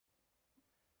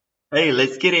Hey,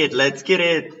 let's get it. Let's get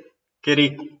it.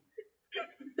 Kitty.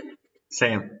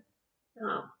 Sam.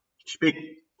 Oh. Speak.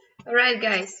 Alright,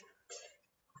 guys.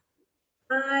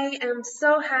 I am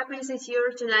so happy that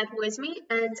you're tonight with me,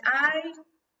 and I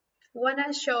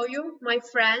wanna show you my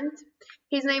friend.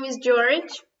 His name is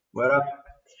George. What up?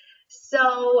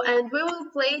 So, and we will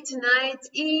play tonight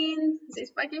in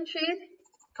this fucking shit.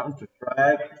 Counter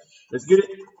Strike. Let's get it.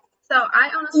 So,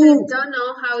 I honestly Ooh. don't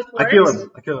know how it I kill works.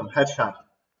 him. I kill him. Headshot.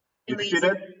 You see Amazing.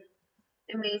 that?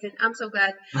 Amazing. I'm so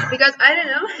glad because I don't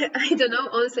know. I don't know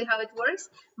honestly how it works,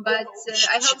 but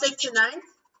I hope that tonight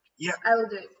Yeah. I will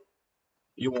do it.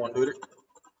 You won't do it.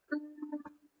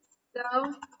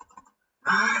 So,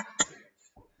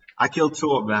 I killed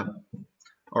two of them.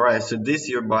 Alright, so these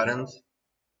are your buttons.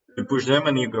 You push them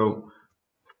and you go.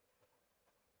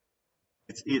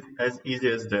 It's as easy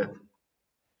as that.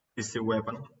 It's your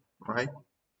weapon, right?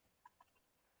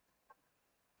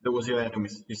 That was your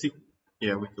enemies. You see?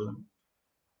 Yeah, we killed them.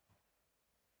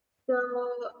 so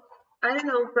I don't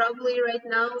know. Probably right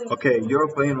now. Okay,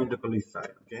 you're playing on the police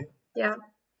side, okay? Yeah.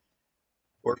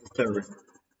 Or the terrorist.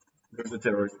 There's the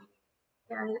terrorist.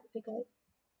 Yeah. Okay.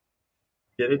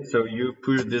 Get it? So you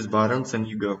push these buttons and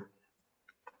you go.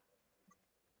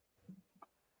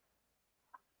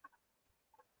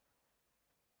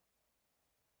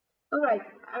 All right.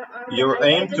 Your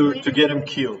aim to get him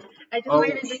killed. I just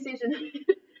made a decision.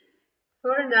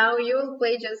 For now, you will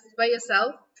play just by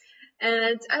yourself,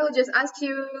 and I will just ask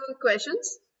you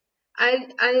questions. I'm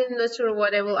not sure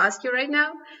what I will ask you right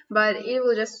now, but it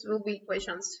will be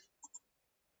questions.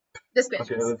 Just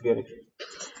questions. Okay, let's get it.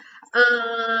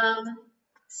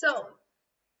 So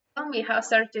tell me how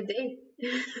started your day.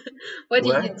 What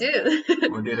did you do?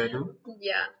 What did I do?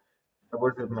 Yeah. I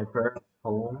worked at my parents'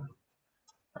 home.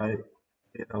 I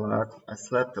did a lot. I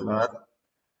slept a lot.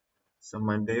 So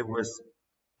my day was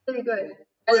Pretty good.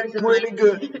 pretty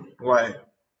good. Why?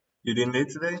 You didn't eat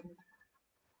today?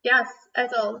 Yes,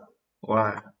 at all.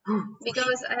 Why?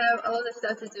 Because I have a lot of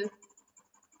stuff to do.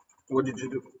 What did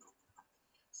you do?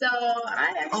 So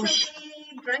I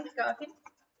actually drank coffee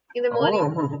in the morning.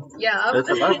 Oh, Yeah. that's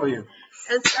a lot for you.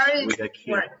 And started We got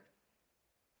killed. work.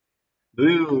 Do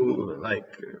you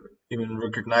like even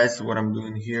recognize what I'm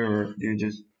doing here, or do you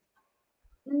just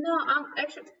No, I'm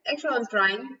actually I'm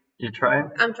trying. you try?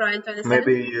 I'm trying to understand.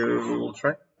 Maybe you will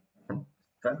try.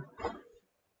 Okay.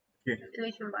 Here.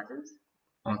 Elimination buttons.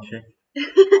 Okay.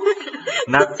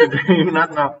 Not today.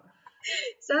 Not now.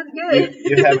 Sounds good.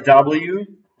 You have W,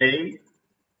 A,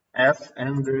 S,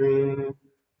 and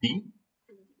D.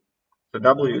 So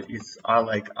W is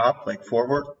like up, like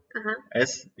forward.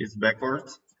 S is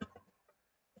backwards.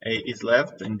 A is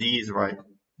left, and D is right.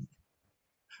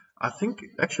 I think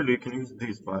actually you can use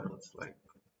these buttons. Like,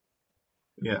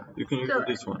 yeah, you can use So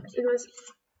this one. it was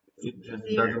It just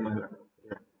easier. doesn't matter.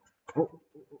 Yeah. Oh.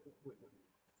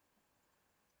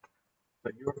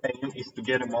 But your aim is to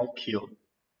get them all killed.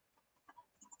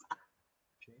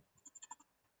 Okay.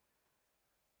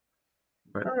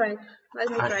 But All right, let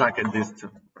me I try. suck at this too.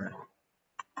 Right.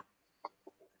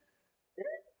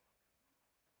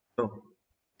 So,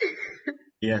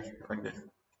 yes, like this.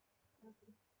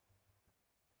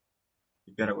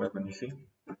 You got a weapon, you see?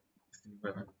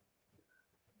 Weapon.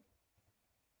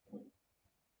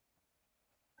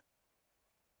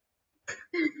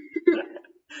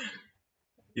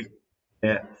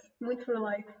 Yeah. Mood for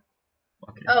life.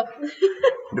 Okay. Oh.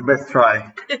 The best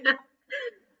try.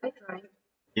 I tried.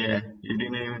 Yeah, you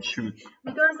didn't even shoot.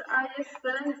 Because I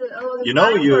spent a lot of You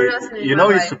know time harassing you my know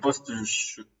you're life. supposed to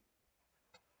shoot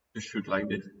like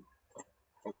this.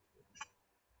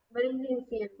 But it didn't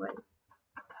see it right.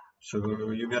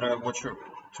 So you gotta watch your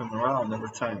turn around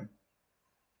every time.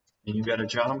 And you gotta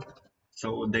jump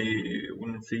so they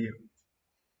wouldn't see you.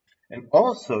 And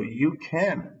also you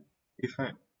can, if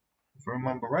I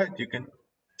remember right, you can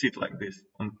sit like this.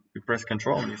 You press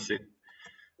control and you sit.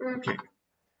 Okay.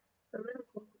 Really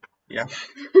cool. Yeah.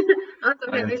 I'm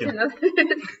so happy to know.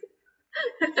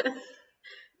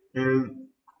 And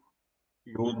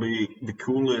you will be the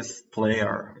coolest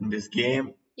player in this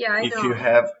game. Yeah, I if know. you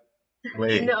have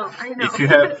wait. No, I know. If you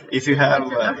have if you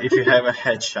have a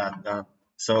headshot done.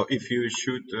 So if you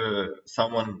shoot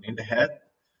someone in the head,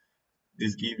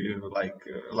 this give you like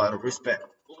a lot of respect.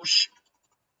 Oh,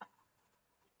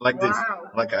 like this,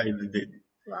 like I did.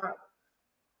 Wow.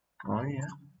 Oh yeah,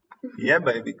 yeah,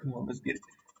 baby. Come on, let's get it.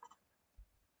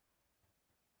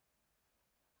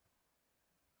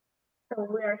 So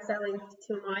we are selling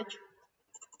too much.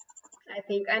 I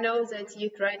think I know that you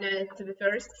try to be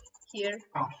first here.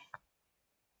 Oh.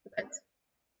 But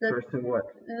not, First in what?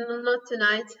 no, not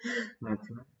tonight. Not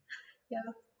tonight. Yeah.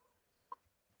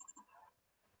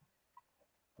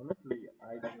 Honestly,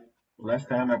 last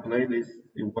time I played this,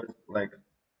 it was like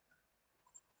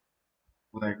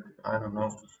I don't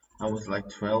know, I was like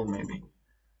 12 maybe,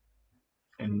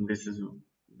 and this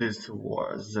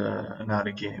was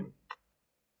another game.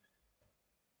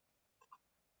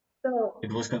 So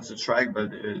It was Counter Strike,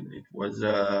 but it was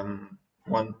 1.6.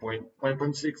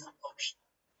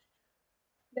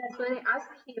 that's when I asked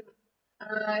him.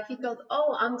 He told,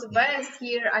 "Oh, I'm the best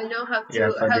here. I know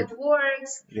Yes, I how did. it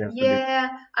works. Yes, I did. Yeah,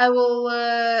 I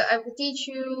will teach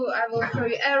you. I will show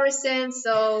you everything.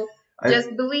 So I just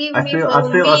believe I me, feel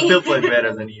follow me." I still play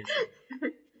better than you.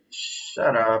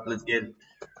 Shut up. Let's get it.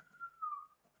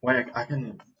 Wait, I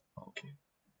can. Okay.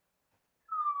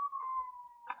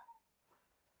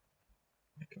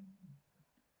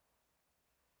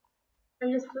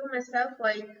 I just feel myself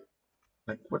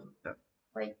Like what the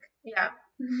yeah.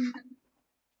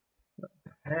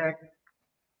 heck?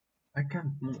 I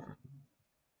can't move.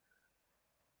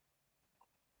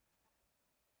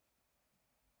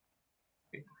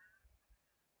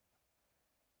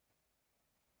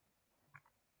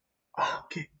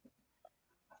 Okay.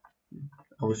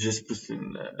 I was just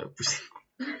pushing.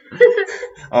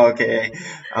 Okay.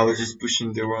 I was just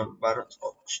pushing the wrong button.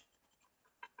 Oh,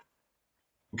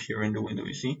 here in the window,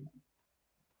 you see?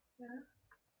 Yeah.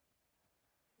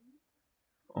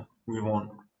 Oh, we won.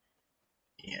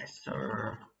 Yes,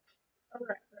 sir. All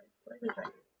right. Let me try.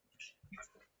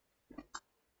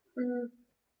 Mm,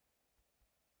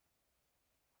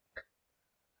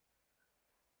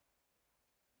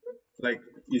 Like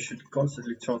you should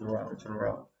constantly turn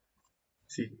around.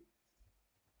 See?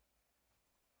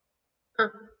 uh,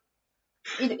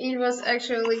 it was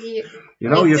actually You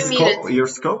know like 2 minutes. your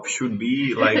scope should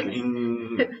be like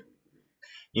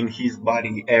in his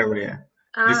body area.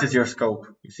 This is your scope,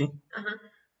 you see? Uh-huh.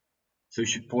 So you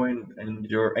should point at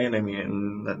your enemy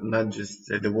and not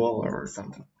just at the wall or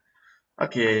something.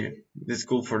 Okay, this is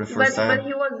cool for the first But time.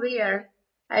 he was there.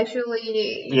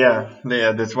 Actually, Yeah,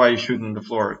 that's why you shoot on the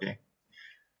floor, okay.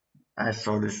 I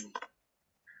saw this.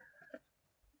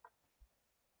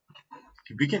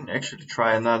 We can actually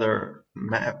try another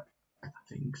map. I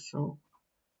think so.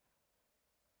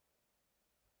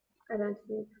 I don't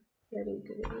think very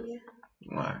good idea.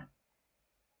 Why?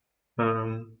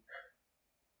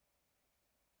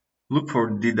 Look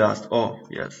for the dust. Oh,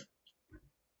 yes.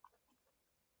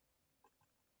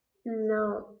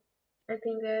 No, I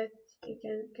think that you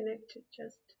can connect it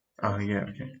just. Oh, yeah,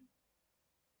 okay.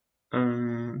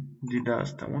 The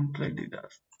dust. I want to play the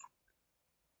dust.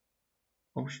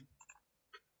 Oh,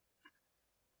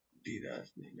 the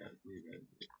dust, the dust, the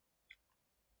dust.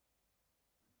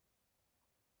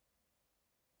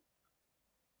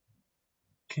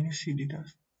 Can you see the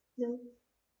dust? No.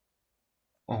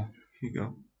 Oh, here you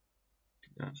go.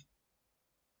 The dust.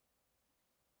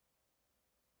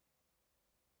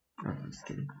 No, I'm just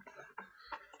kidding.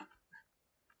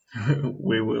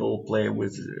 We will play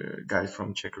with guys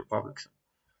from Czech Republic.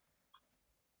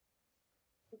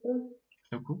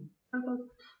 So cool.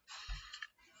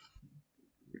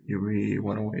 We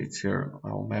want to wait here.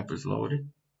 Our map is loaded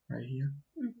right here.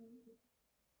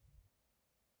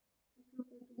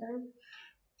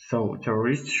 So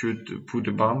terrorists should put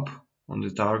a bomb on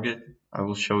the target. I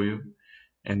will show you.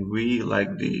 And we,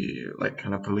 like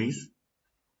kind of police,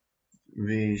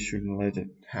 we shouldn't let it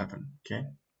happen. Okay.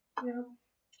 Yeah.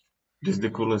 This is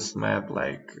the coolest map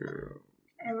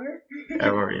Ever?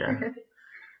 ever. Yeah,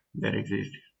 that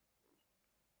exists.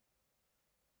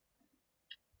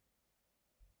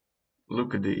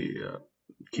 Look at the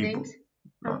keyboard, Names?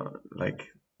 Oh. like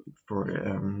for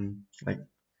like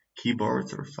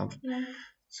keyboards or something. Yeah.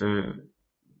 So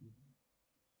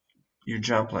you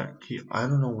jump like I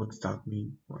don't know what that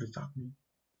mean. What does that mean?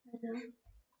 I know.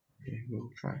 Okay, we'll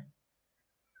try.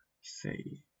 Say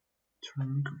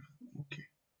turn microphone. Okay.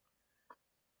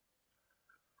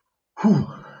 Whew.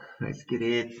 Let's get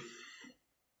it.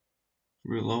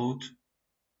 Reload.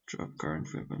 Drop current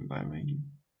weapon by menu.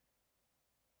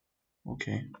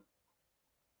 Okay.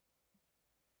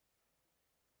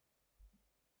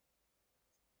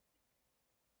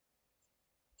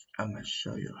 I'm gonna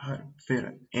show you how to fit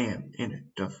an amp in a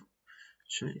duffel.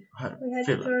 Show you how to We had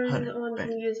to fill it. turn on the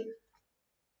music.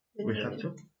 We have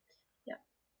to? Yeah.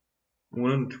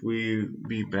 Wouldn't we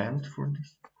be banned for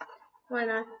this? Why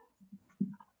not?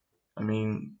 I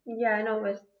mean, Yeah, I know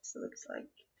what it looks like.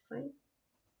 Fine.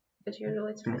 But you know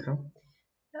it's think fine. so?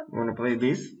 Yep. Wanna play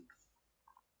this?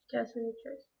 Just when you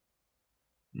choose.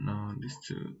 No, this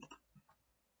too.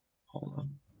 Hold on.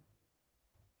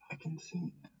 I can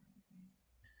see.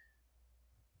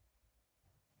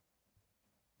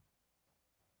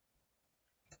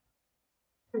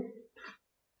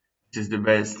 It is the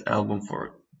best album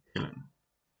for Dylan.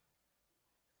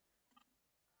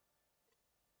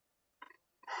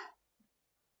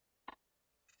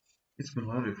 It's been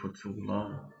lovely for too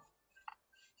long.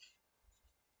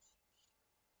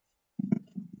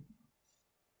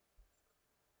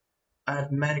 I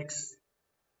have Max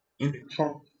in the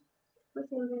top. What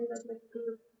do you mean that like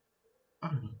good? I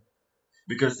don't know.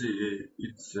 Because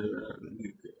it's the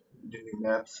new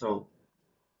map, so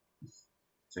it's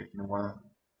taking a while.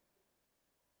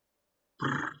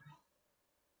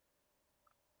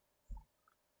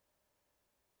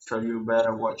 So you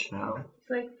better watch now.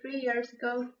 Like 3 years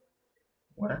ago.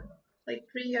 What? Like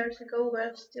 3 years ago,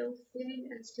 we're still sitting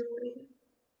and still waiting.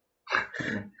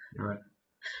 Yeah, you're right.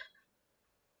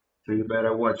 So you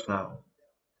better watch now.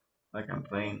 Like I'm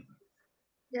playing.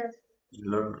 Yes. You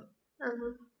learn.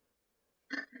 Uh-huh.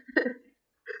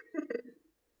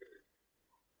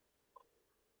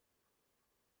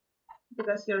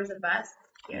 Because you're the best.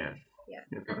 Yeah. Yeah.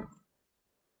 Yeah.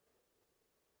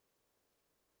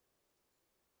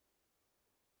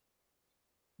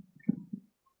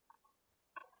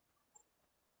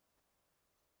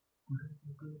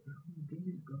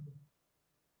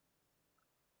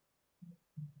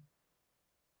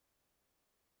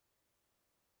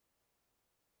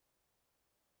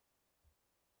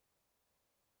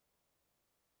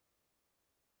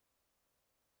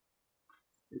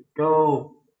 Let's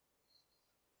go.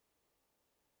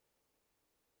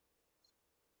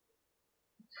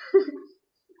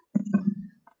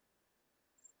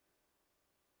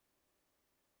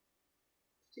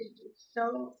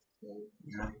 So,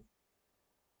 Yeah.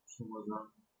 So was on.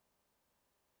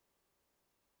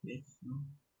 Yes. No.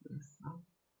 Yes. No.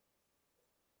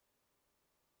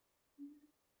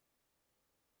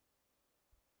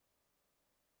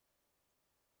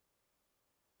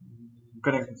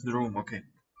 Connected to the room. Okay.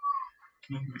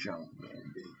 King John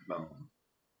and Big Bone.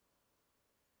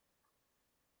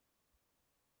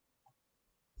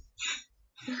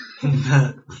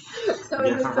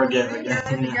 sorry, Forget. yeah,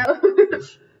 Yeah. go.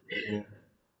 Yeah.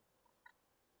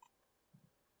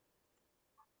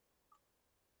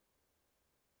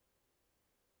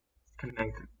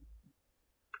 Connected.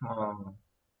 Come on.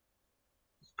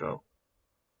 Let's go.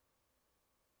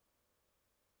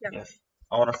 Yep. Yes.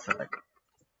 Auto select.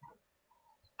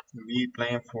 We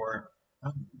playing for. I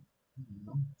don't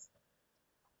know.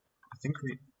 I think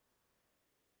we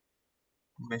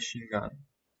machine gun.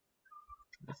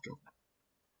 Let's go.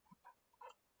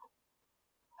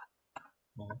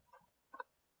 No.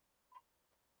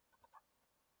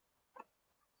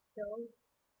 So,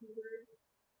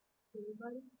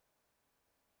 anybody?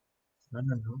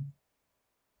 No.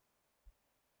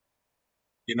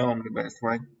 You know I'm the best,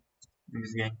 right? In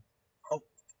this game. Oh.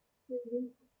 Mm-hmm.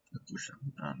 Push up.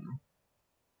 I don't know.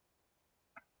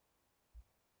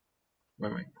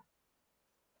 Wait.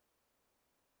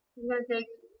 It's gonna take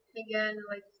again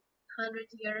like 100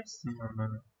 years No.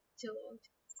 too long.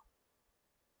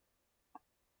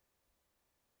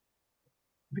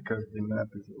 Because the map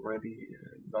is already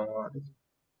downloaded.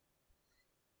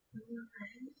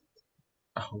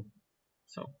 Oh.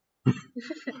 So.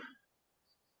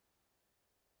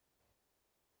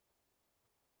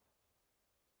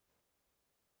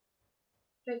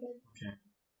 Okay.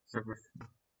 So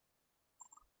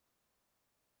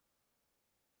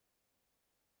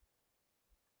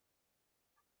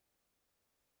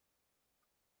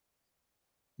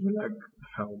you like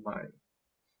how my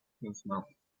smell.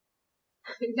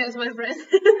 That's my friend.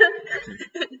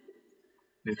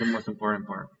 It's the most important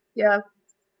part. Yeah.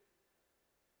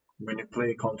 When you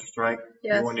play Counter Strike,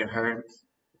 Yes. you want your hands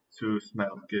to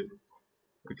smell good.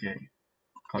 Okay. Yeah.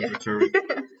 Counter Turret.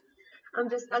 I'm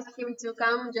just asking him to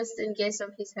come just in case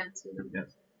of his hands,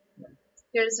 Yes.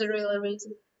 Here's the real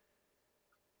reason.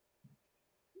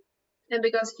 And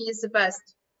because he is the best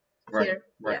Right. here.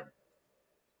 Right.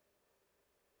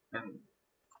 Yeah. And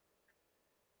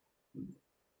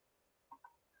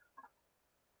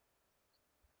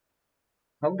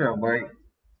how do I buy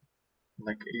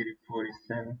like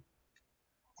 8047?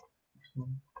 I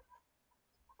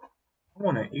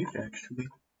wanna eat actually.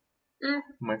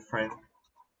 My friend.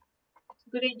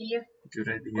 Good idea. Good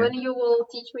idea. When you will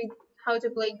teach me how to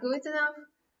play good enough,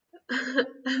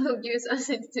 I will give you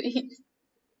something to eat.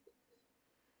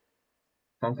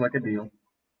 Sounds like a deal.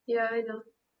 Yeah, I know.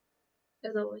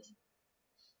 As always.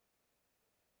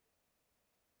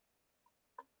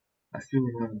 I still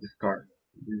remember this card.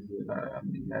 This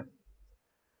map.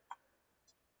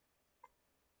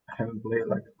 I haven't played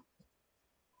like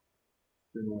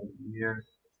years.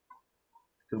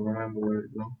 Still remember where to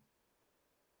go.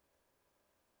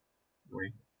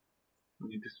 Wait. I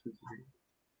need to switch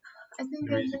it. I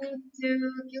think I need to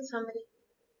kill somebody.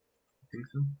 I think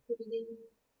so.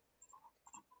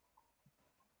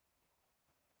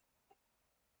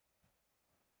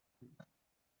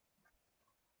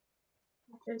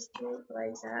 Just do it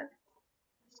like that.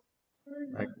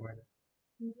 Like what?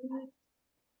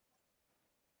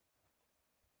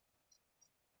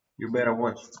 You better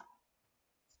watch.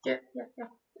 Yeah.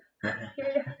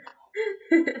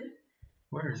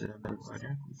 Where is it, everybody?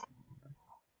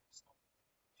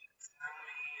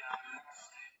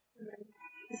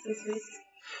 This is sweet.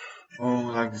 Oh,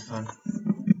 I like this one.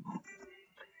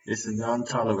 This is Don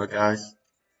Tolliver, guys.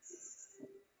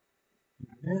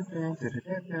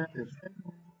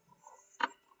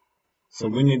 So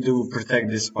we need to protect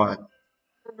this spot.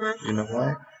 You know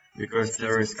why? Because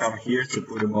terrorists come here to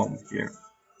put a bomb here.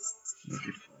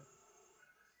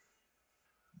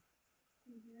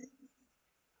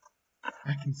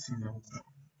 I can see no.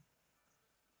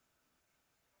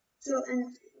 So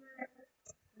and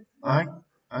I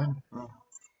don't know.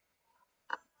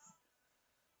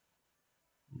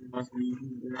 You must be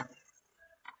there.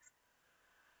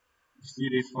 You see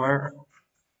this fire?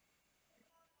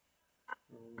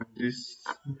 This. I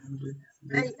believe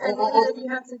that you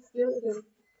have to kill him.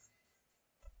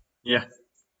 Yeah,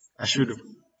 I should have.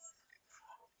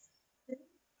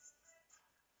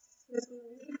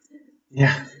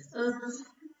 Yeah.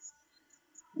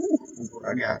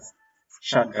 I got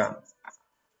shotgun.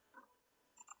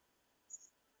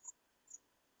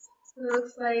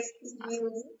 Looks like you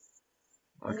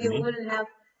wouldn't have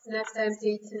enough time to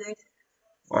eat tonight.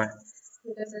 Why?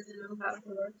 Because I don't know how it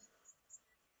works.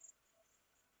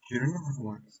 You don't know how it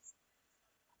works.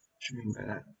 What do you mean by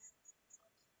that?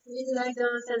 Because I don't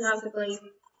understand how to play.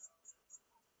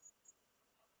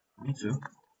 Me too.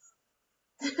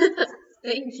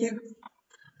 Thank you.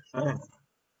 Fine.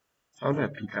 How do I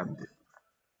pick up this?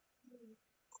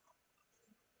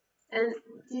 And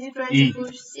did you try to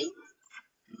push C?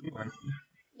 Why?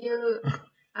 You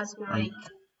asked me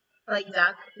like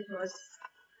that. It was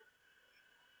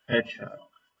Headshot.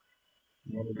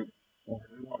 You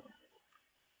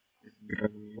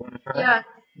want to try? Yeah.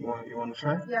 You want to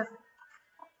try? Yeah.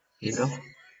 You go.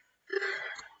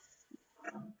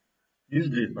 Use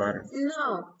this button.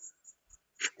 No.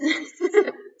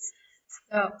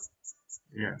 Oh.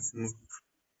 Yeah. This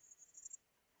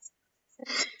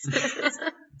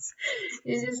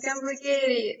is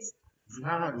complicated.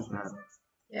 No, it's not.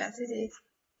 Yes, it is.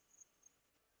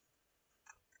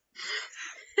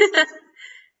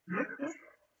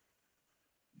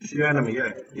 It's your enemy,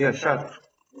 yeah. Yeah, shot.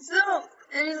 So,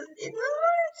 and it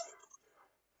works.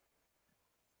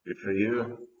 Good for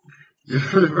you.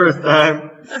 For the first time.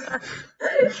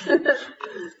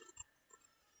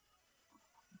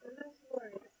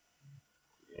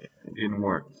 Yeah, it didn't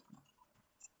work.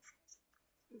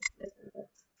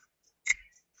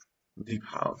 Deep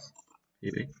house.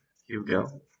 Maybe. Here we go.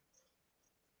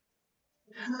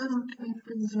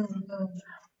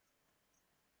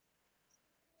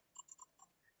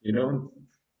 You know,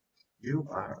 you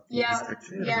are. Yeah.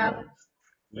 Yeah.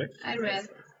 I read.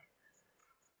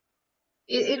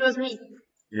 It was me.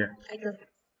 Yeah. I killed him.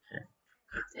 Yeah.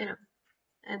 You know.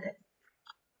 And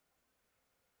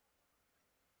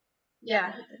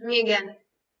yeah, me again.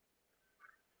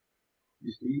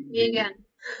 You see? Me again.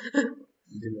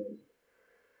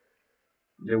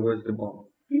 There was the bomb.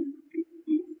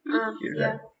 Hear Yeah.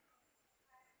 that?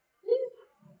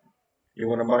 You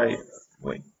wanna buy it?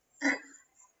 Wait.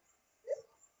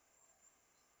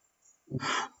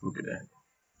 Look at that.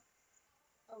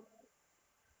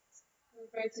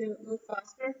 Try to move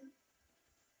faster.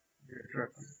 Yeah,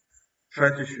 try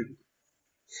to shoot.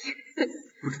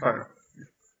 Put fire.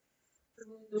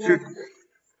 Shoot.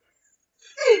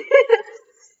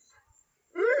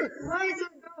 Why is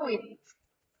it going?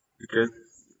 Because.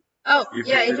 Oh,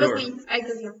 yeah, it was me. I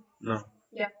killed him. No.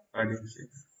 Yeah. I didn't see.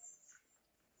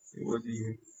 It was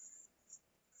you.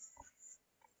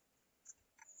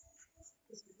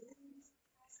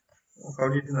 How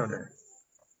did you know that?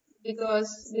 Because.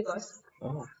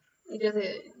 Oh. Because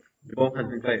it. The bomb has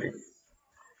been planted.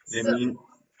 That means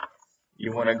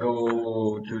you wanna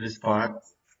go to the spot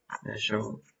and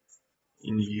show.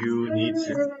 And you need to.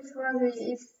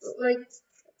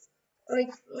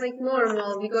 It's like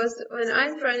normal because when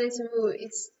I'm trying to move,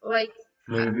 it's like.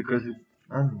 Maybe because it.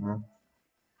 I don't know.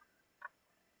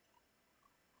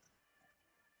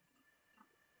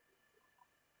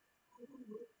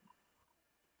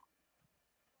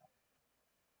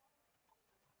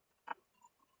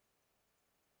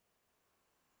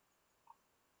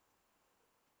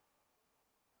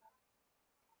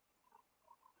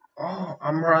 Oh,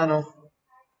 I'm Rano.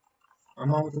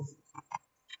 I'm out of.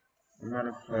 One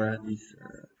of these,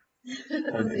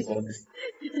 what do you call this?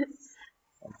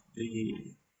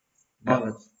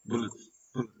 The bullets.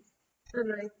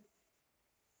 Alright.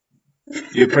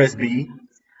 You press B,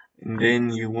 and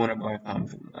then you want to buy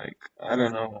something like, I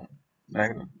don't know,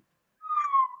 Magnum.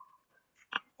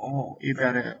 Oh, you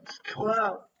got a skill.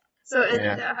 Wow. So, and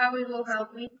Yeah. how it will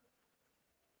help me?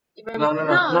 No,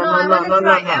 I want to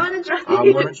try. I want to try. I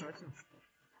want to try too.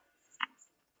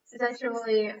 It's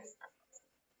actually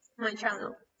my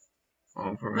channel,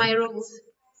 Oh, for my real? rules.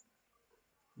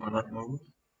 Why not move?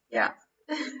 Yeah.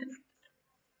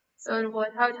 So,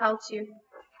 what? How it helps you?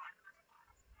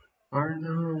 I don't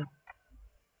know.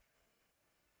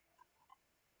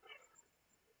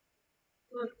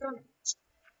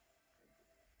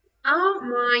 Oh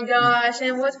my gosh!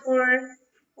 And what for?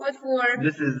 What for?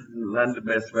 This is not the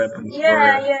best weapon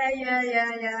Yeah, for.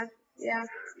 yeah. Yes.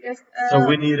 So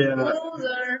we need a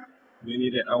Loser.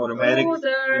 automatic,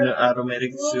 Loser.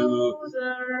 automatic to.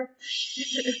 Loser.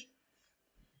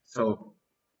 So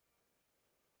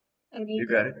I you need.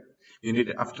 got it. You need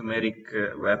an automatic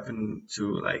weapon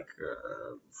to like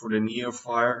for the near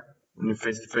fire when you're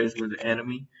face to face with the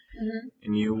enemy,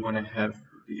 and you want to have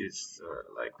this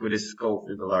like with a scope,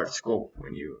 with a large scope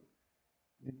when you.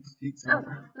 Oh,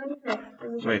 let me try.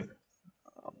 Wait,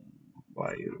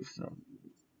 buy you some.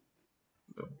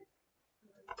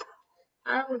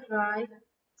 I will try.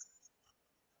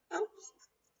 Oops.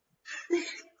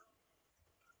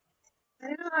 I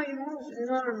don't know how you move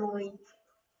normally.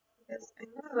 Because I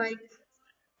know like.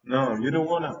 No, you don't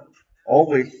want to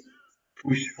always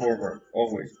push forward.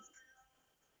 Always.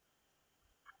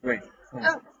 Wait.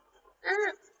 Oh.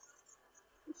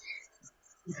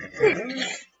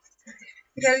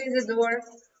 There is a door.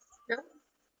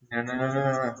 No?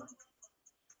 No.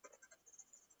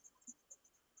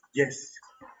 Yes.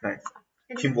 Nice.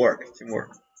 Teamwork.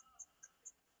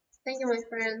 Thank you, my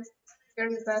friend. You're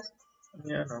the best.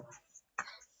 Yeah, no.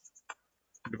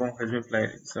 The one has been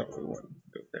playing, so we won't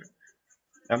go there.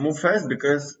 I move fast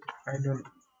because I don't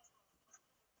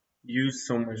use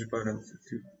so much buttons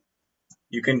too.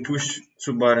 You can push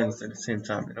two buttons at the same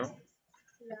time, you know?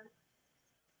 Yeah.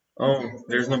 Oh,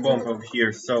 there's no bomb over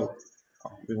here, so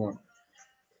we won.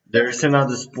 There's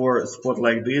another spot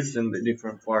like this in the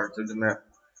different parts of the map.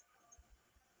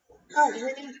 Oh, we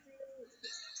need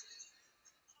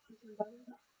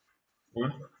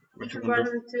What? What you to want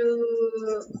to button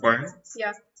to. buy?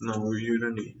 Yeah. No, you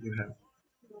don't need. You have.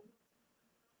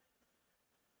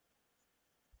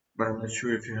 But I'm not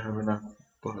sure if you have enough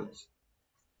bullets.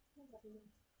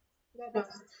 God knows.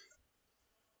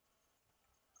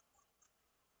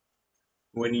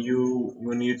 When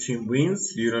your team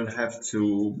wins, you don't have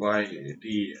to buy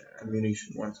the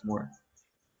ammunition once more.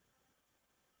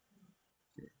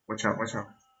 Watch out!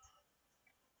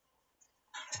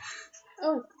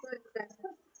 Oh, good.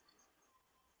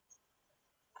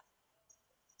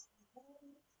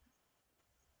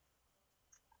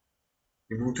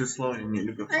 You move too slow. You need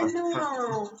to go I faster.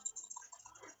 know.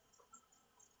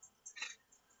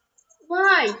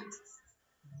 Why?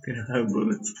 You don't have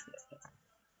bullets.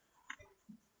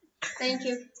 Thank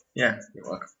you. Yeah, you're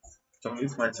welcome. So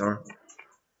it's my turn.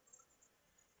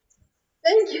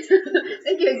 Thank you.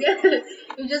 Thank you again.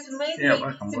 You just made Yeah, me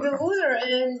welcome. to be loser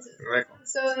and You're welcome.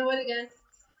 so what again?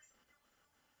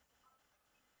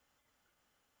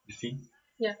 You see?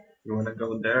 Yeah. You wanna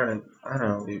go there and I don't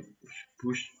know. You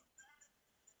push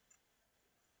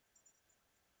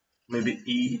maybe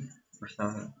E or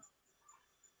something.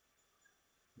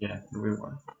 Yeah, we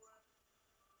won.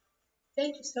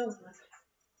 Thank you so much.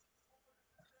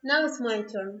 Now it's my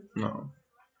turn. No,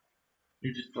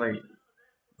 you just play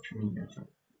to me or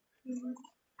something.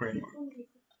 Pretty much.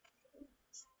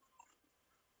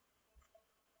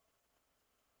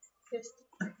 Yes.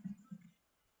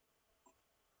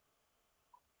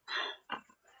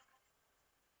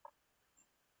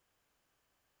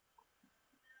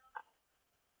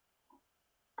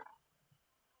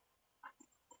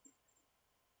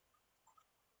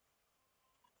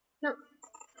 No.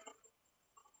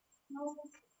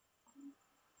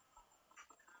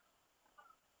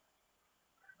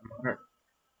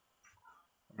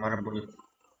 I'm out of bullets.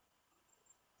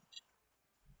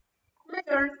 My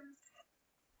turn.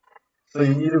 So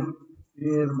you need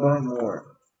to buy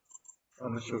more. I'm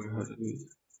gonna show you how to do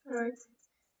it. Alright.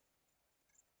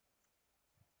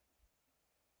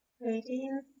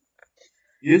 Waiting.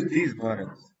 Use these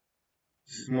buttons.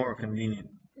 This is more convenient.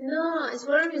 No, it's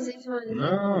working with this one.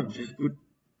 No, just put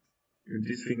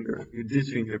this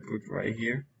finger put right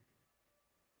here.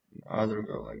 The other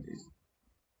go like this.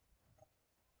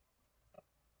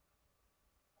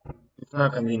 It's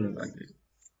not convenient like this.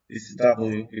 This is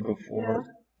W. You go forward,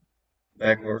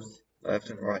 backwards, left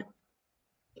and right.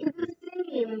 It's the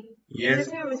same. Yes. It's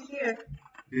the same as here.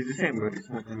 It's the same, but it's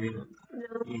not convenient.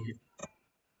 No. Easy.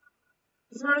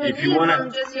 It's more If you convenient wanna-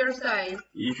 from just your side.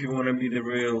 If you want to be the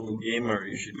real gamer,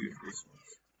 you should use this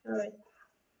one. Alright.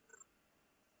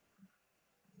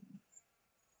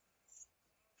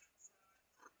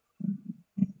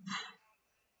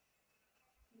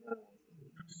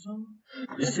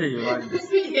 You say you like this.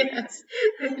 Yes.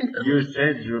 I know. You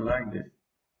said you like this.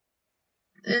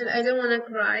 And I don't want to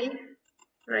cry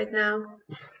right now.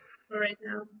 Right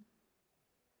now.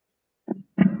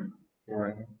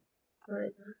 Right.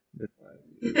 Right That's why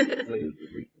you play it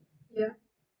every week. Yeah.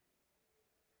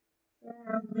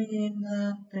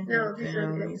 No, this is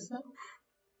okay.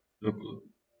 Look, look.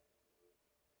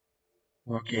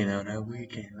 Walking on a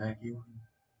weekend like you.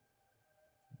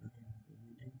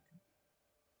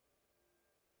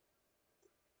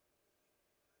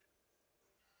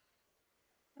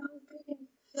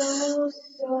 So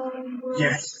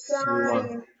Yes, you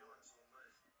won.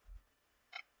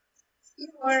 You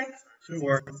were. You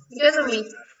won. Because of me.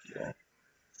 Yeah.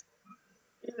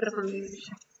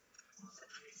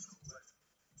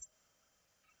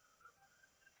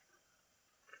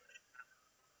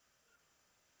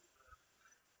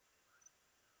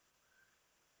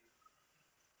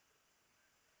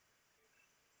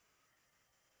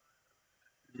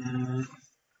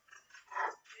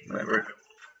 Never.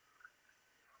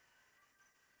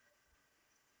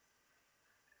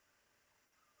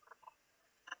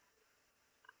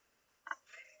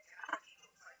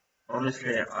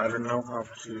 Honestly, I don't know how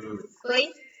to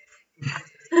Play?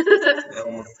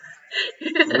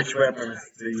 which weapons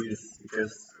to use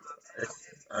because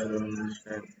I don't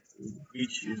understand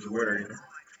which is where. You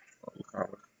know.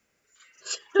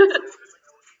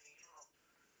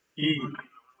 He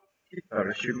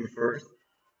started shooting first.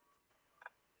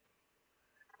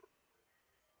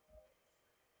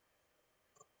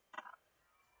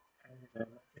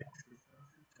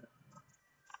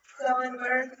 So and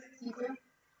where you go?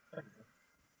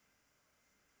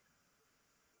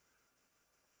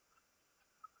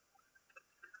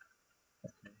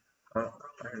 I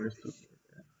understood.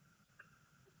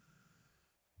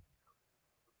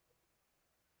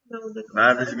 No, the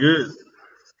That is good.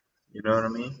 You know what I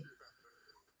mean?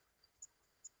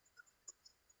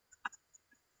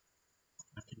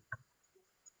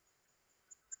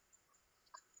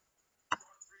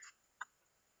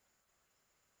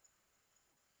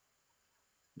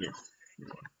 Yes.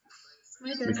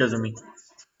 Because of me.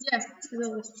 Yeah,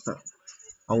 no. So,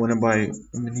 I want to buy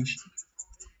ammunition.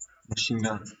 Machine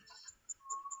gun.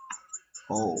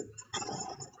 Oh.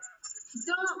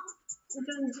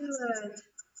 Don't do it.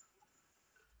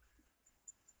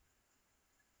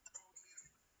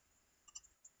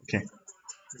 Okay.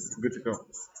 Good to go.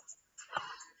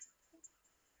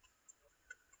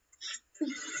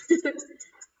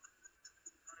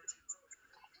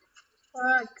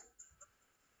 Fuck.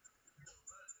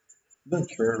 Don't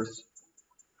choose.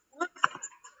 What?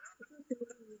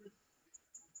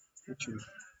 Choose.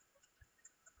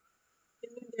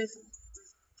 It's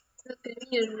not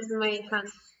convenient with my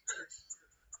hands.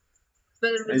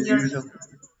 Better with As yours. usual.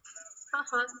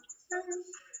 Haha.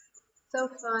 So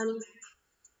funny.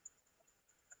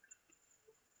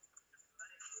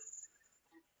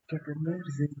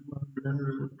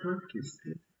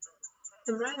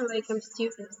 I'm writing like I'm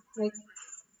stupid. Like,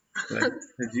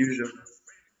 As usual.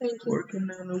 thank you. Working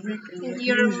on a weekend. And As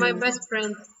you're my usual. best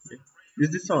friend. Use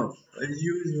the song. As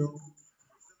usual.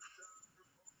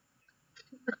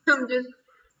 I'm just.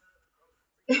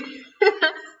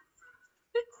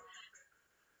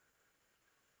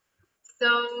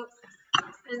 So.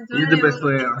 And You're the best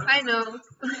player. I know.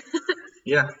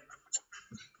 Yeah.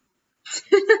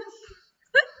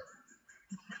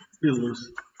 You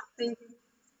lose. Thank you.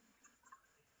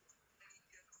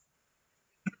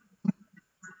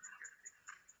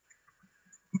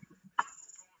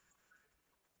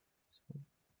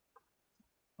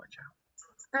 Watch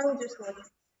out. I will just wait.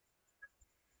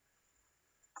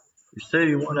 You say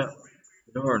you want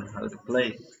to learn how to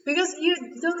play. Because you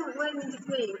don't let me to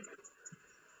play.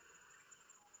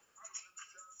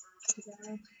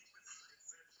 Yeah.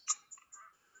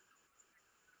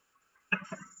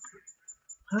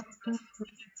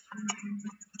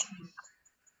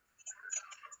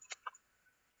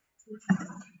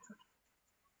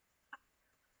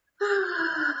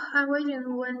 I'm waiting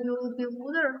when you will be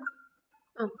older.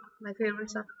 Oh, my favorite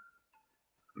song.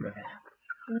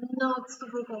 Not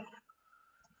super cool.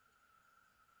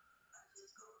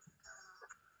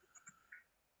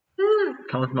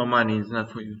 Count my money, it's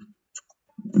not for you.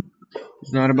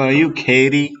 It's not about you,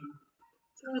 Katie.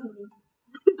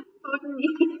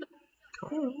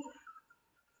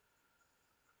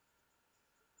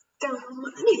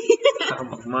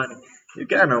 Money. You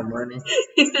got no money.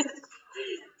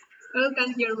 We'll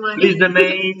count your money. Please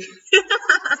donate.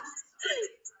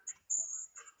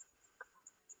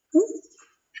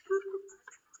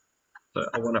 So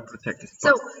I want to protect this.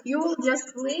 So you will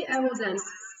just play, I will dance.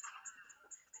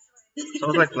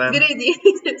 Sounds like plan. Greedy.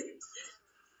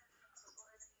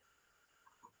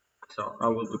 So I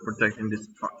will be protecting this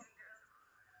spot.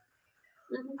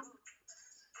 Do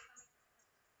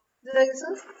you like this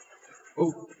one?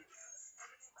 Oh.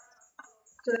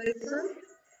 Do you like this one?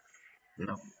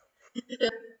 No.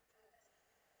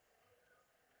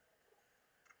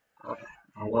 Okay.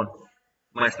 I won.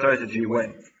 My strategy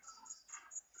went.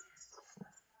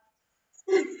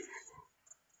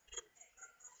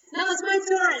 No, it's my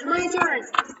turn. My turn.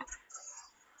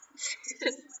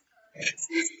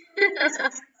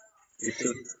 You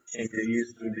should get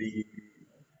used to the.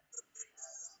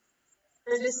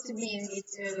 Just to be easy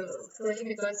to play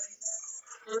because.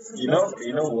 You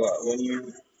know what? When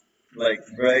you like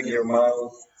drag your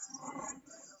mouse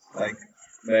like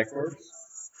backwards,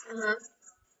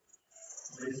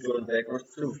 this goes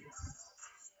backwards too.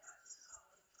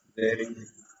 Very easy.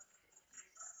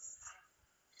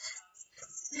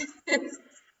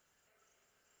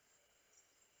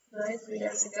 Nice, we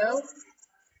have to go.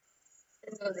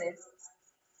 And go there.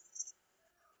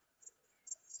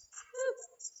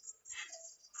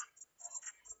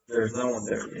 There's no one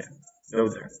there yet. No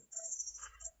there.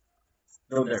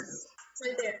 No there.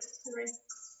 Right there. Right.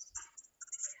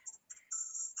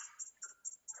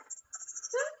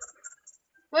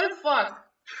 What the fuck?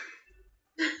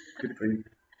 Good for you.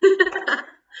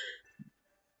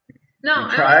 No, You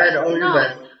tried all no, your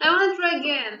best. I want to try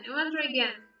again. I want to try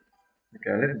again.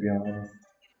 Okay, let's be honest.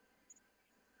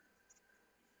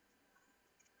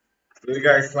 Do you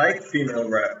guys like female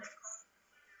rap?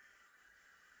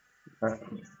 I like.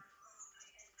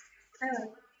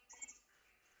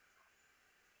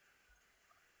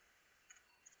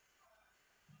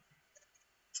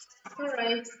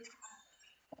 Alright.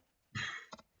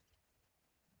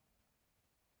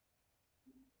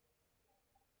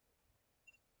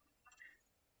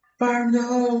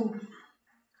 Barno!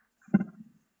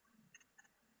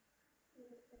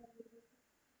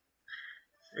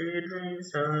 It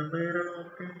means a little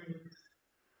piece.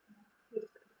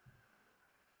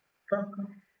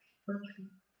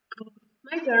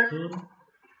 My turn.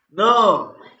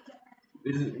 No!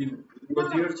 It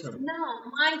was your turn. No,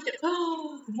 my turn.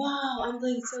 Oh, wow, I'm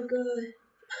playing so good.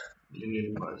 You need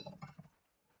advice.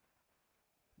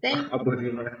 Then. How about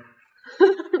you like?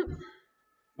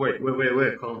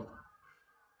 Wait, calm.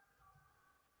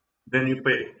 Then you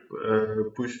pay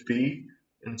push P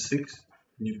and 6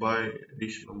 and you buy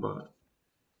additional bucks.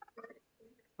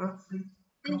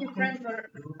 Thank you, friend, for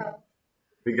help.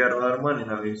 We got a lot of money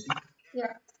now, you see?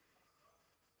 Yeah.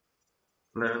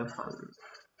 1100.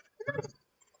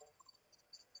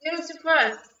 You were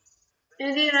surprised.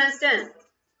 You didn't understand.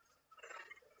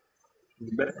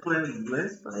 The best player is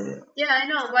blessed by it. Yeah, I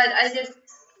know, but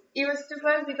it was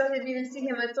surprised because I didn't see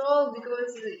him at all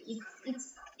because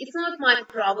it's not my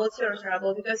trouble, it's your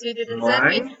trouble because you didn't tell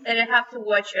me that I have to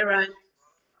watch around.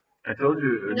 I told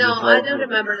you. No, like I don't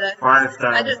remember that. 5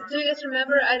 times. I don't. Do you guys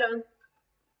remember? I don't.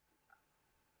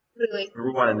 Really.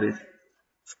 Rewind this.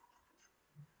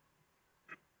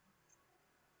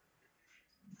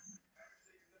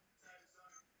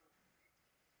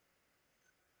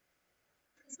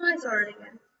 It's my turn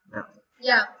again. No.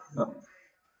 Yeah. No.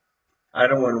 I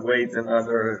don't want to wait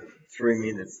another 3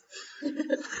 minutes.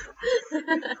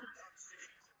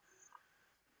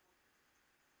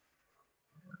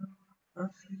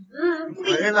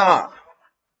 Enough.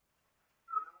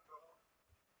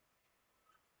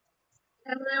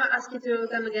 I'm gonna ask you to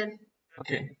come again.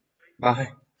 Okay.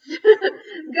 Bye.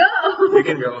 Go. You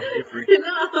can go. You're free.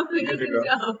 No, you can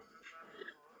go.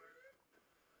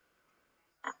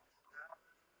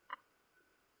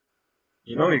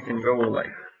 You know you can go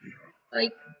like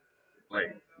Like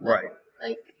right.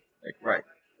 like Like right.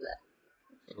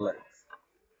 Left.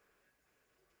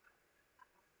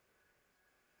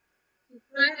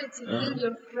 trying to kill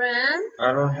your friend.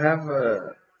 I don't have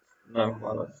no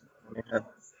wallet.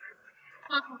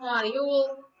 You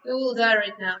will die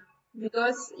right now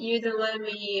because you don't let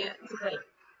me to play.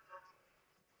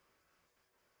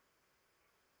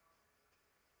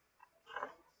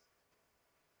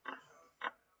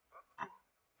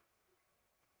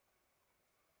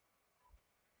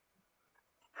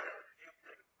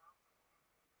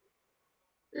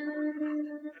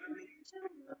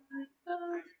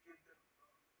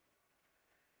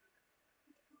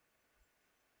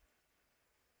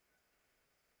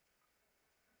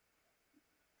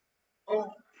 Oh.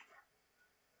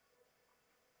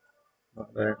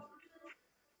 Not bad.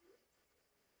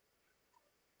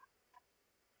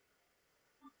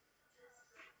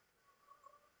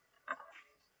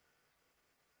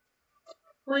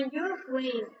 When you're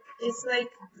playing, it's like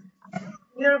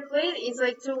your plane is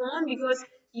like too long because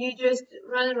you just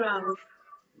run around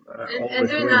and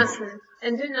do nothing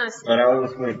and do nothing. But I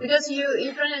always win. Because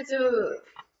you trying to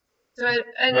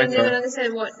I My don't turn.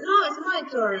 understand what. No, it's my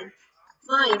turn.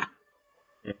 Mine.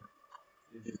 Yeah.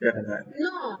 You just got that.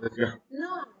 No. Let's go.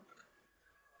 No.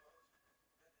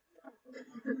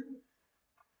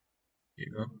 Here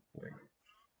you go. Wait.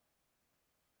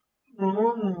 No,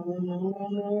 no, no,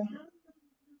 no.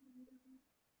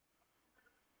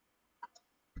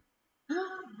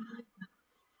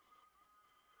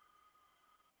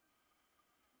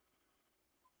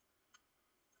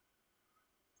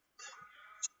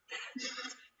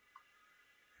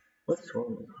 What's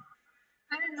wrong with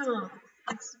I don't know.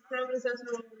 It's probably something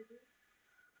wrong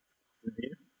with you.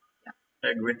 you?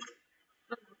 I agree.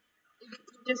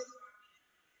 Just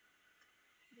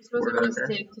this was a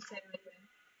mistake to say like that.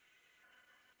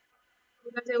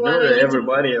 Because I You know wanted that you to.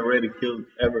 everybody already killed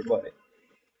everybody.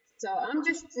 So I'm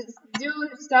just do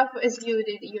stuff as you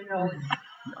did, you know.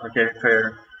 Okay,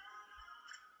 fair.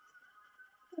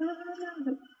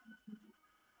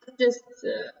 Just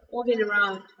walking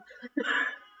around.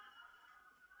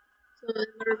 So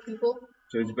other people.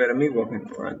 So it's better me walking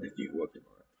around than you walking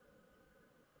around.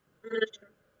 I'm not sure.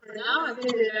 For now, I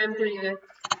think that I'm pretty good.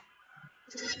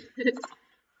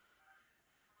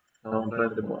 I'm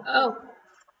playing the ball. Oh.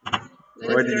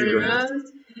 Where did you go? Around.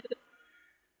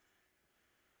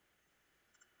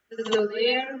 Let's go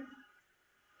there.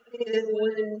 I think there's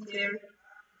one in there.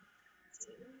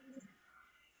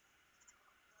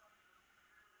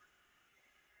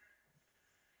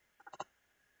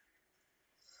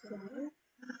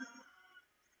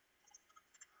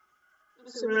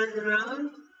 So run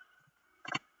around.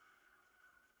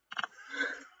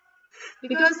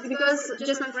 Because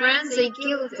just my friends they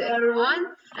killed everyone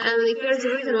and like here's the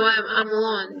reason why I'm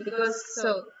alone because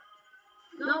so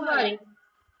nobody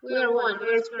we are one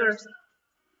where's first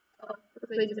oh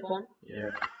play the phone Yeah.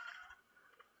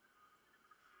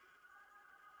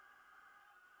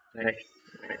 Next.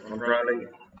 I'm probably.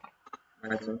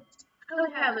 My turn. how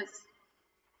it happens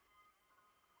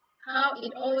how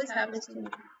it always happens to me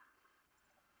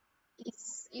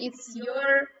it's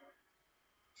your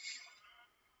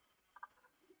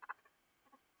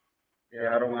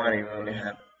Yeah, I don't mind if I only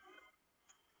have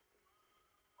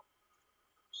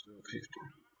 50.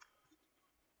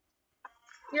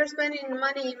 you're spending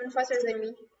money even faster than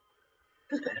me.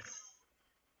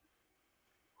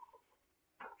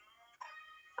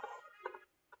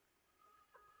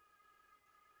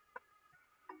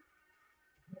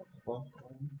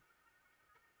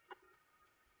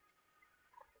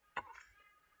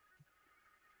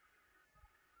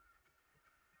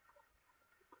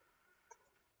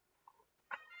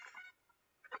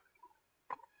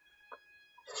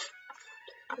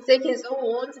 It's taking so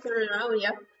long to turn around,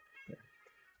 yeah.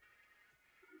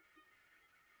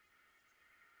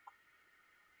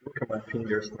 Look at my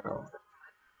fingers now.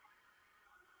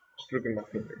 Just look at my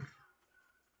fingers.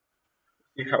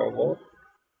 See how I walk?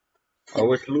 I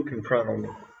always look in front of me.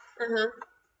 Uh-huh.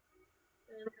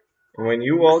 And when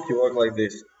you walk like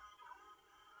this.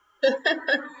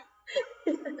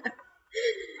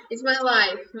 It's my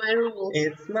life, my rules.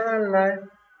 It's my life.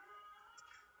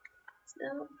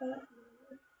 No,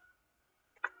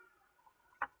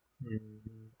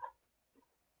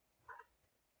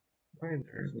 Why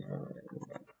there's not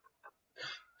everybody?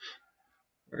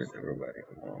 Where's everybody?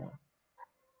 Come on.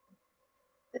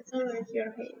 it's not like your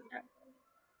head.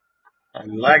 I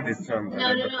like this song.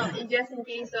 No. It's just in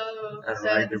case of.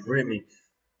 I like the remix.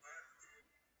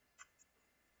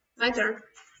 My turn.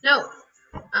 No.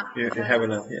 Ah, You have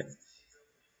enough yet.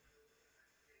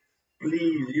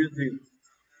 Please use it.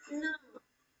 no.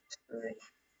 Alright.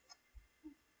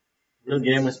 Real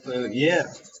game is played. Yeah.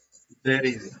 That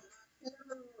easy. No.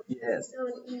 Yes.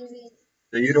 So easy.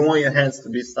 So you don't want your hands to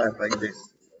be stuck like this.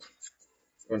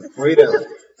 When freedom.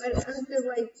 I feel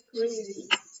like crazy.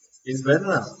 It's better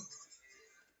now.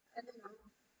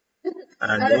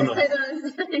 I don't know. I don't know. I don't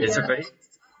understand. It's Yeah. okay.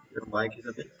 Your mic is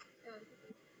okay.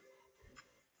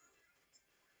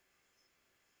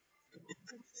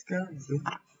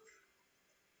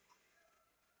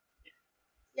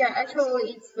 Yeah,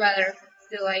 actually, it's better.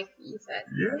 Still, like you said.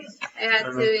 Yes. I had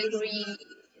to agree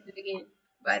in the beginning,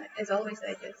 but as always,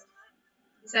 I just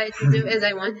decided to do as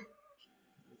I want.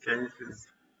 Okay.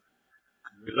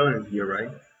 We learned here,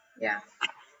 right? Yeah.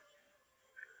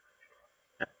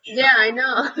 Yeah, I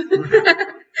know.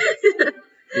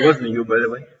 It wasn't you, by the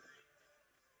way.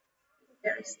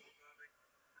 There's.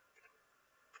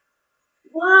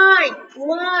 Why?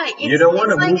 Why? You don't want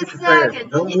to like move a too fast. second.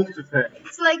 Don't move too fast.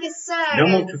 It's like a second.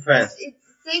 Don't move too fast. It's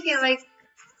taking like.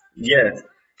 Yes,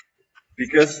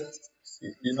 because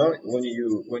you know when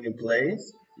you play,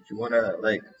 if you wanna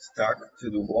like stuck to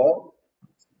the wall,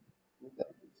 you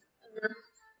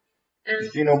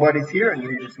And see nobody's here, and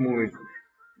you just moving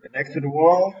next to the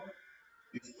wall.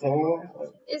 It's so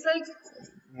it's like.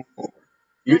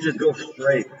 you just go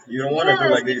straight. You don't want to do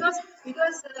Yes, like this.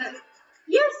 because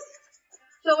yes.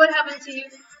 So what happened to you?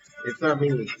 It's not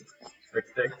me.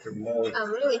 Spectator mode. Oh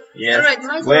really? Yes. All right,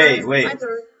 my turn. Wait, My wait.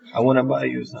 turn. I wanna buy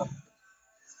you some.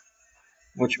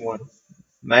 Which one?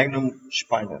 Magnum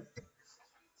Spiner.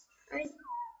 Right.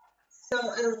 So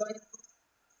anyway.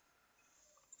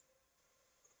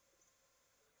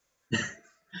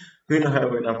 We don't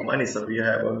have enough money, so you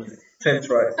have only 10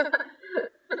 tries.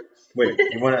 Wait,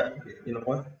 you know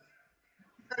what?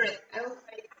 Alright, I will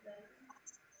try it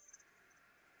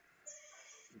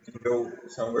You can go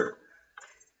somewhere.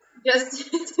 then. Just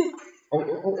Oh.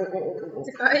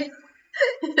 try.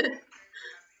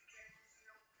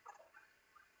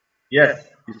 Yes,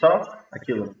 you saw? I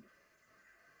killed him.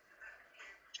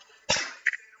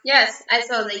 Yes, I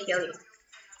saw they kill you.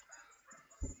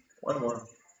 One more.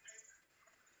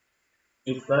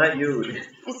 It's not you.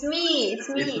 It's me. It's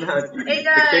me. It's not you. Hey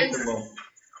Spectator guys. mode.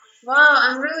 Wow,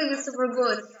 I'm really super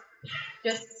good.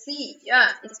 Just see. Yeah,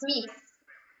 it's me.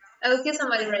 I will kill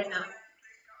somebody right now.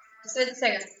 Just wait a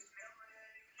second.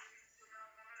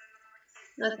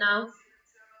 Not now.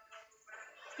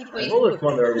 Keep I waiting. always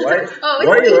wonder why Oh,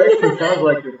 why it's your me. accent sounds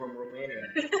like you're from Romania.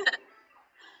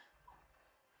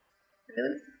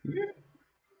 Really?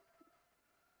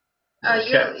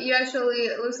 Yeah. You actually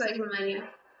looks like Romania.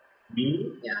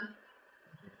 Me? Yeah.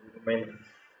 Romania.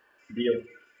 Deal.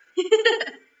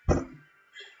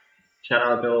 Shout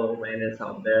out to all Romanians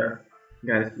out there.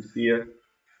 Guys to see you.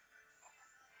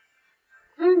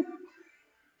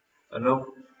 I know.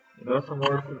 You know some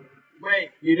more food.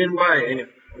 Wait, you didn't buy any.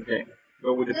 Okay,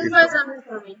 go with the Just buy pizza. something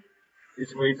for me.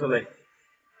 It's way too late.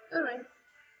 Alright.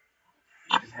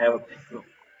 Just have a pizza.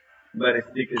 But the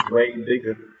stick is way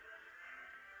bigger.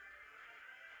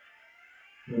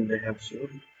 And they have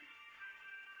soup.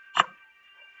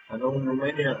 I know in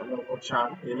Romania, I know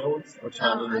Ochan. You know what's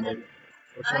Ochan in Romania?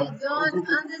 I Ochan? don't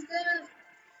understand.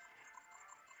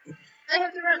 I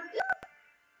have to run.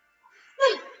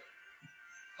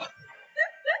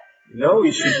 No,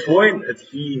 you should point at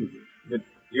him. But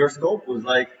your scope was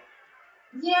like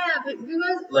Yeah, but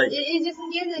because Like, it just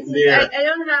in case there. I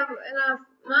don't have enough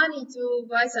money to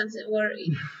buy something, or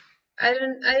I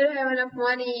don't have enough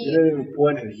money. You didn't even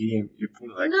point at him. You put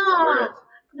like somewhere No, else.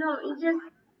 no, it's just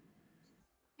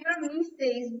your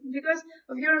mistakes. Because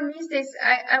of your mistakes,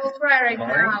 I will cry right Mine?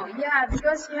 now. Yeah,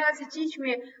 because you have to teach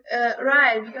me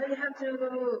right. Because you have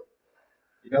to.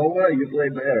 You know what? You play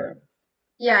better.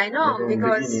 Yeah, I know. From the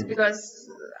beginning. Because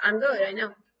I'm good. I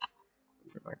know.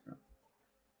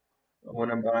 I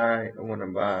wanna buy.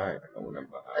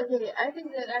 Okay, I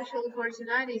think that actually for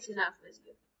tonight it's enough with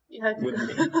you. You have to With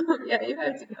go. Yeah, you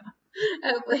have to go.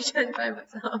 I will play Shan by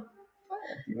myself.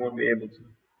 You won't be able to.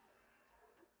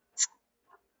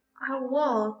 I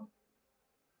will.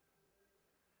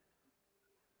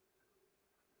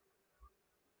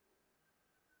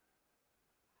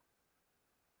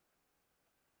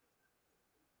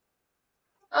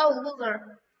 Oh,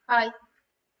 loser. Hi.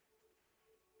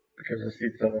 Because the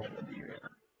seats are not with you.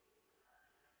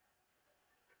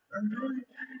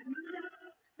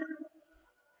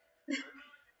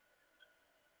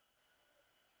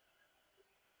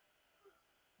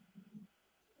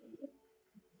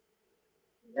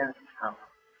 Yeah. How?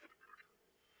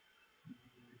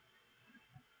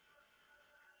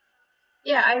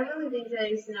 Yeah, I really think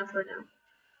that is enough for now.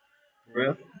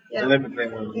 Real? Yeah. Let me play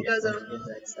one. Because of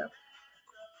that stuff.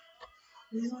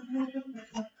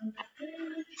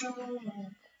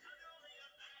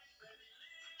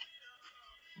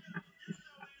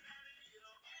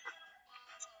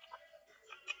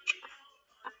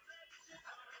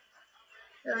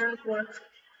 Work.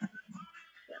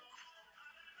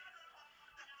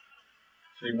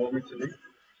 So you want me to leave?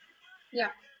 Yeah.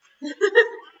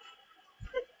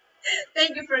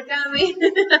 Thank you for coming.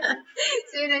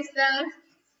 See you next time.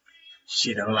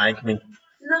 She don't like me.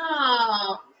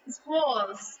 No, it's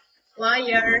false.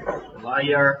 Liar.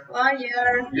 Liar.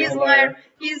 Liar. You're He's a a liar. liar.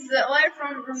 He's a liar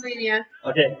from Romania.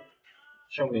 Okay.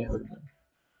 Show me how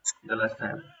the last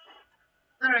time.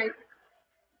 Alright.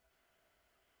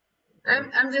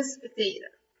 I'm just spectator.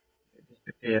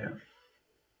 Potato.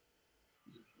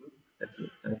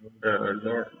 and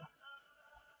learn.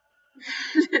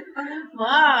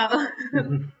 Wow.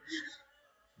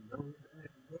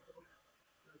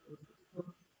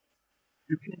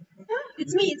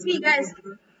 It's me, guys.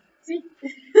 It's me.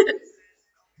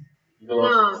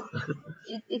 No,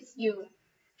 it's you.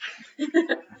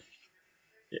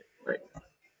 Yeah, right.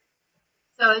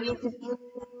 So I need to push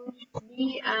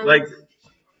B and Like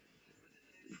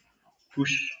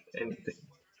push anything.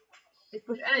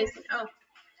 push anything. Oh,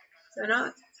 so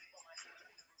not.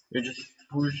 You just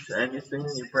push anything,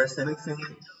 you press anything,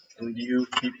 and you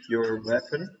keep your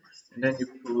weapon, and then you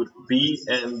put B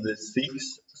and the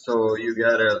 6, so you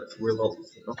gotta reload,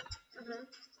 you know?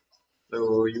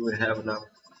 So you will have enough.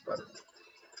 But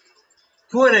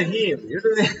point at him, you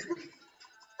don't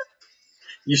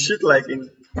you shoot like in,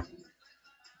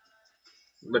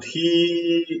 but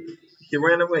he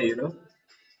ran away, you know?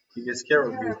 He gets scared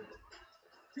of you.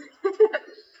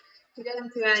 You got him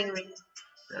too angry.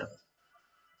 Yeah.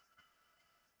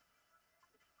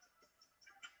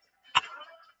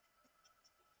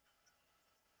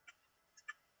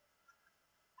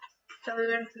 So we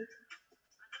were.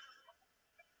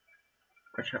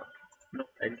 Watch out. No,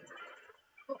 thank you.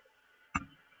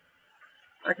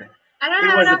 Okay. I don't It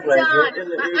have was a enough pleasure. time. It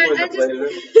was a pleasure.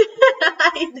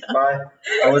 I know. Bye.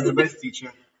 I was the best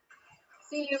teacher.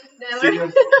 See you. Never. See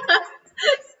you.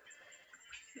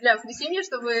 Бля, включи мне,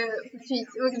 чтобы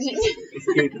выключить.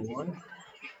 Escape one.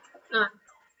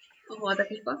 Вот, так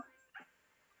легко.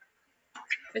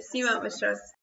 Спасибо большое.